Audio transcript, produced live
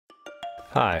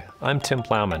Hi, I'm Tim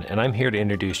Plowman, and I'm here to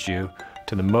introduce you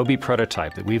to the Mobii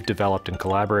prototype that we've developed in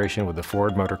collaboration with the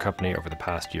Ford Motor Company over the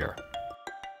past year.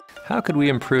 How could we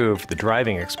improve the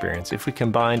driving experience if we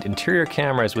combined interior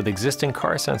cameras with existing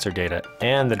car sensor data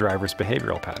and the driver's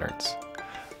behavioral patterns?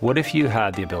 What if you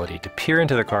had the ability to peer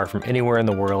into the car from anywhere in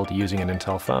the world using an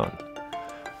Intel phone?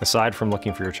 Aside from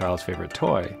looking for your child's favorite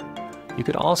toy, you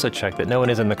could also check that no one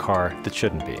is in the car that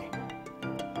shouldn't be.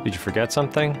 Did you forget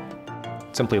something?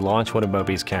 Simply launch one of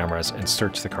Mobii's cameras and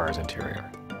search the car's interior.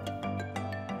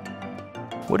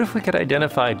 What if we could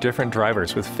identify different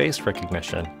drivers with face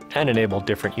recognition and enable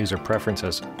different user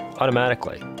preferences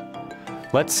automatically?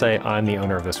 Let's say I'm the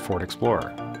owner of this Ford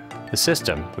Explorer. The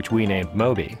system, which we named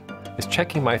Mobii, is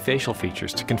checking my facial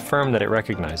features to confirm that it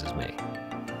recognizes me.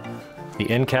 The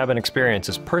in-cabin experience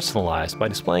is personalized by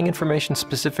displaying information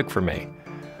specific for me: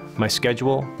 my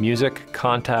schedule, music,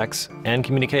 contacts, and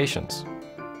communications.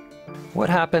 What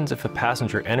happens if a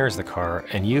passenger enters the car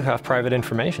and you have private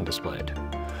information displayed?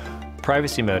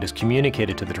 Privacy mode is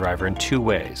communicated to the driver in two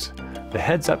ways. The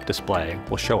heads-up display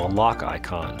will show a lock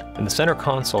icon, and the center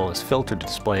console is filtered to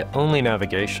display only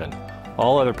navigation.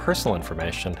 All other personal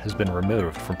information has been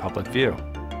removed from public view.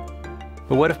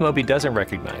 But what if Mobii doesn't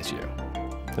recognize you?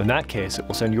 In that case, it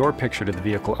will send your picture to the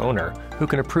vehicle owner, who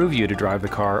can approve you to drive the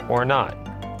car or not.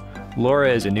 Laura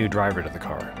is a new driver to the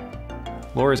car.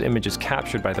 Laura's image is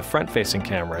captured by the front-facing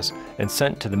cameras and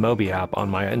sent to the Mobii app on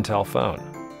my Intel phone.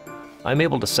 I'm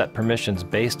able to set permissions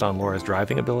based on Laura's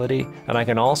driving ability, and I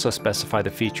can also specify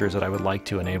the features that I would like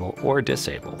to enable or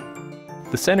disable.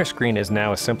 The center screen is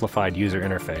now a simplified user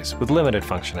interface with limited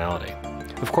functionality.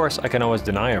 Of course, I can always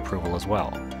deny approval as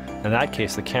well. In that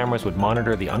case, the cameras would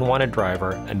monitor the unwanted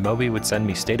driver, and Mobii would send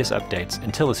me status updates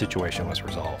until the situation was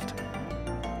resolved.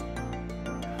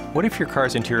 What if your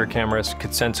car's interior cameras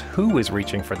could sense who is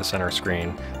reaching for the center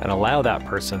screen and allow that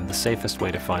person the safest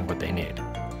way to find what they need?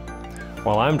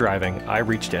 While I'm driving, I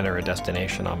reach to enter a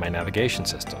destination on my navigation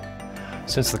system.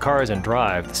 Since the car is in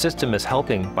drive, the system is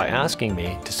helping by asking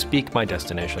me to speak my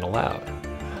destination aloud.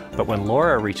 But when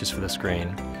Laura reaches for the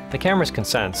screen, the cameras can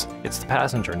sense it's the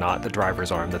passenger, not the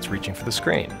driver's arm, that's reaching for the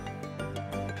screen.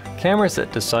 Cameras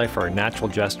that decipher natural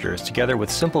gestures together with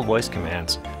simple voice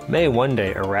commands may one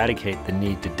day eradicate the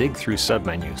need to dig through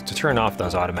submenus to turn off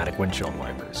those automatic windshield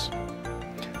wipers.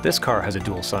 This car has a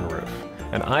dual sunroof,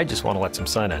 and I just want to let some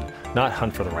sun in, not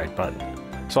hunt for the right button.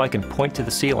 So I can point to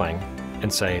the ceiling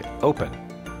and say, "Open."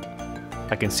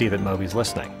 I can see that Mobii's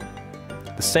listening.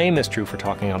 The same is true for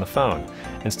talking on the phone.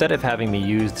 Instead of having me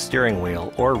use the steering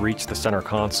wheel or reach the center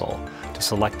console to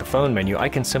select the phone menu, I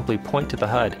can simply point to the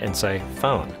HUD and say,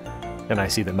 "Phone." And I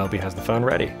see that Mobii has the phone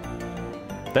ready.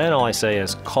 Then all I say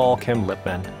is, "Call Kim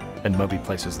Lipman," and Mobii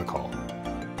places the call.